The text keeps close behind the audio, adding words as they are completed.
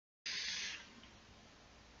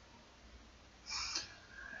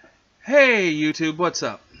Hey YouTube, what's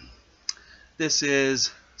up? This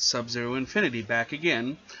is Sub-Zero Infinity back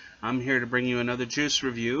again. I'm here to bring you another juice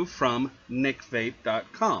review from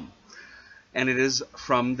NicVape.com, and it is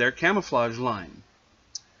from their camouflage line.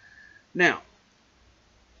 Now,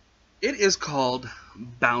 it is called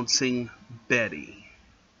Bouncing Betty.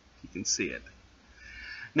 You can see it.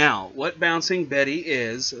 Now, what Bouncing Betty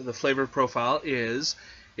is, the flavor profile is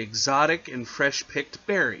exotic and fresh picked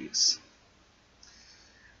berries.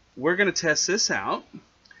 We're going to test this out,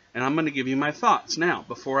 and I'm going to give you my thoughts. Now,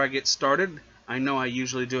 before I get started, I know I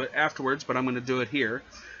usually do it afterwards, but I'm going to do it here.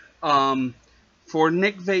 For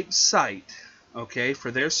NicVape's site, okay,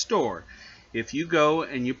 for their store, if you go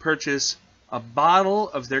and you purchase a bottle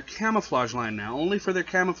of their camouflage line, now only for their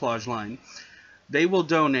camouflage line, they will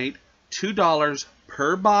donate $2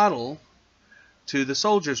 per bottle to the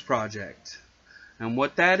Soldiers Project. And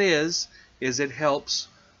what that is it helps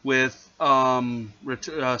with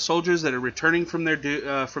soldiers that are returning from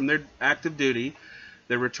their active duty.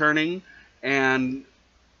 They're returning, and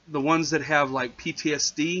the ones that have like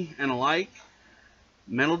PTSD and alike,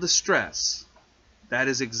 mental distress. That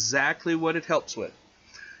is exactly what it helps with.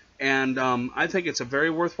 And I think it's a very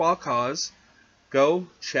worthwhile cause. Go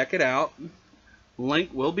check it out.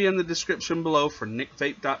 Link will be in the description below for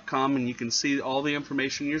NicVape.com, and you can see all the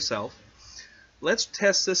information yourself. Let's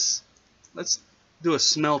test this. Let's do a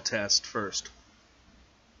smell test first.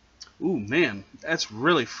 Ooh, man, that's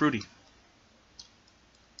really fruity.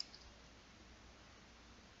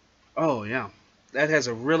 Oh, yeah. That has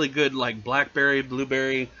a really good, like, blackberry,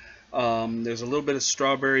 blueberry. There's a little bit of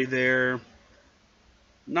strawberry there.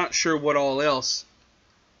 Not sure what all else.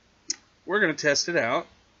 We're going to test it out,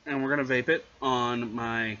 and we're going to vape it on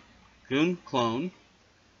my Goon clone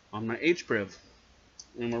on my HPriv.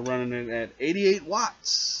 And we're running it at 88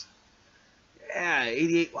 watts. Yeah,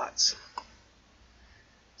 88 watts.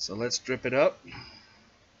 So let's drip it up.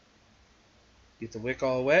 Get the wick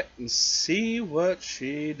all wet and see what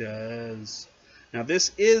she does. Now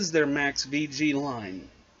this is their Max VG line.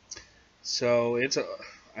 So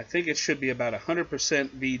I think it should be about 100%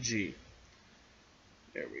 VG.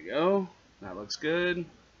 There we go. That looks good.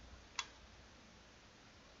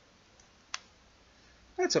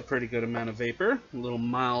 That's a pretty good amount of vapor. A little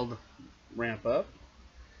mild ramp up.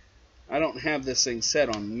 I don't have this thing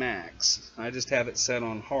set on max. I just have it set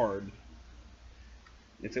on hard.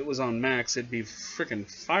 If it was on max, it'd be freaking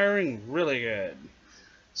firing really good.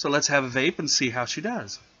 So let's have a vape and see how she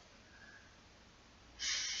does.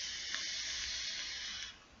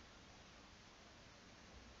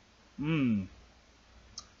 Now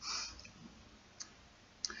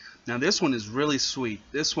this one is really sweet.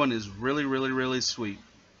 This one is really sweet.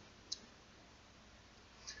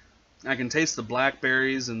 I can taste the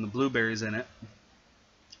blackberries and the blueberries in it.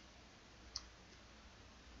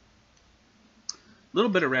 A little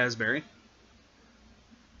bit of raspberry.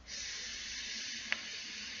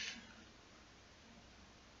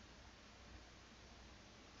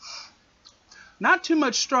 Not too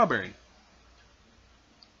much strawberry.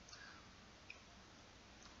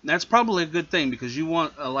 That's probably a good thing because you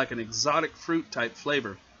want like an exotic fruit type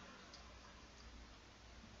flavor.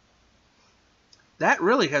 That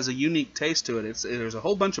really has a unique taste to it. There's a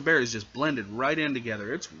whole bunch of berries just blended right in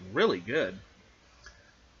together. It's really good.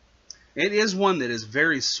 It is one that is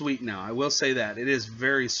very sweet now. I will say that. It is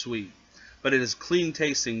very sweet. But it is clean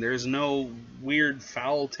tasting. There's no weird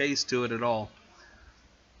foul taste to it at all.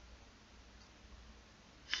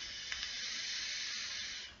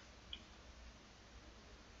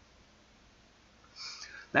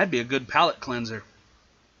 That'd be a good palate cleanser.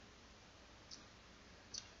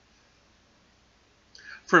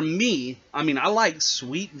 For me, I mean, I like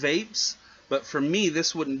sweet vapes, but for me,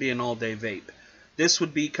 this wouldn't be an all-day vape. This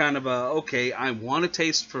would be kind of a, okay, I want a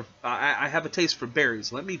taste for, I have a taste for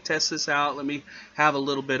berries. Let me test this out. Let me have a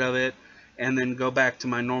little bit of it, and then go back to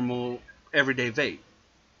my normal everyday vape.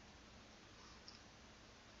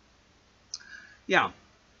 Yeah,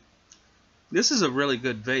 this is a really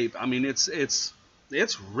good vape. I mean, it's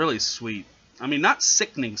really sweet. I mean, not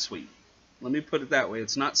sickening sweet. Let me put it that way.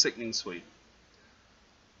 It's not sickening sweet.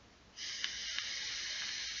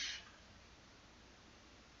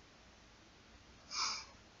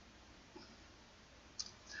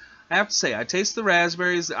 I have to say, I taste the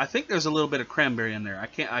raspberries. I think there's a little bit of cranberry in there.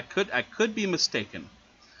 I could be mistaken.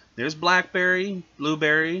 There's blackberry,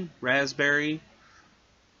 blueberry, raspberry,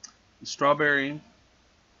 strawberry,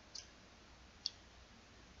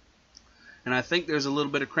 and I think there's a little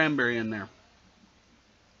bit of cranberry in there.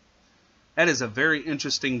 That is a very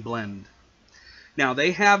interesting blend. Now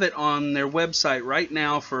they have it on their website right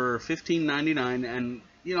now for $15.99, and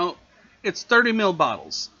you know, it's 30 ml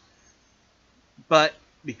bottles. But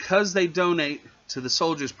because they donate to the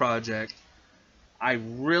Soldiers Project, I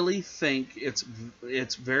really think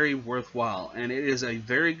it's very worthwhile, and it is a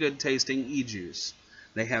very good tasting e-juice.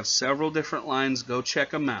 They have several different lines. Go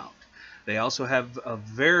check them out. They also have a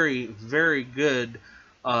very, very good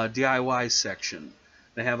DIY section.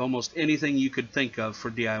 They have almost anything you could think of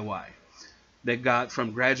for DIY. They've got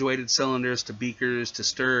from graduated cylinders to beakers to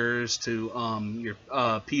stirrers to your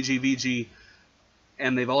PGVG,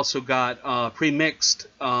 and they've also got pre-mixed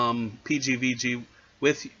PGVG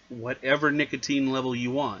with whatever nicotine level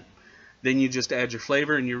you want. Then you just add your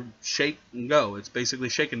flavor and you shake and go. It's basically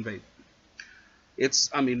shake and vape.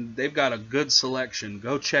 I mean, they've got a good selection.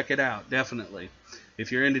 Go check it out, definitely.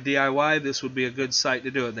 If you're into DIY, this would be a good site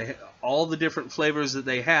to do it. All the different flavors that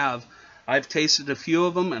they have, I've tasted a few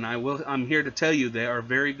of them, and I'm here to tell you they are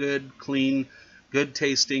very good, clean, good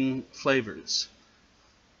tasting flavors.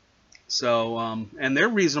 So, and they're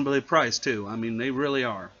reasonably priced too. I mean, they really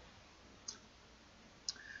are.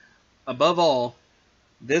 Above all,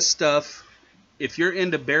 this stuff, if you're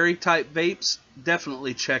into berry type vapes,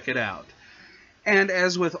 definitely check it out. And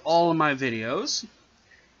as with all of my videos,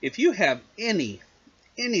 if you have any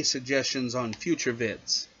suggestions on future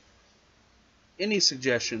vids, any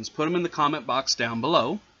suggestions, put them in the comment box down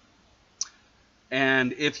below.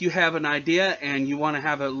 And if you have an idea and you want to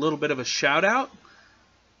have a little bit of a shout out,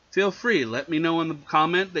 feel free. Let me know in the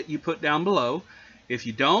comment that you put down below. If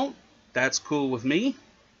you don't, that's cool with me.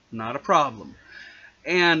 Not a problem.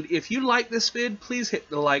 And if you like this vid, please hit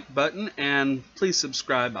the like button and please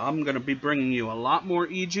subscribe. I'm going to be bringing you a lot more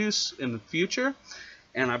e-juice in the future,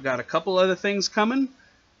 and I've got a couple other things coming.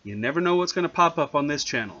 You never know what's going to pop up on this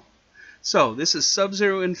channel. So this is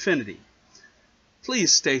Sub-Zero Infinity.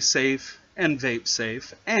 Please stay safe and vape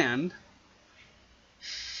safe, and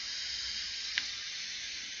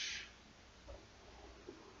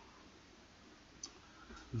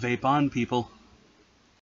vape on, people.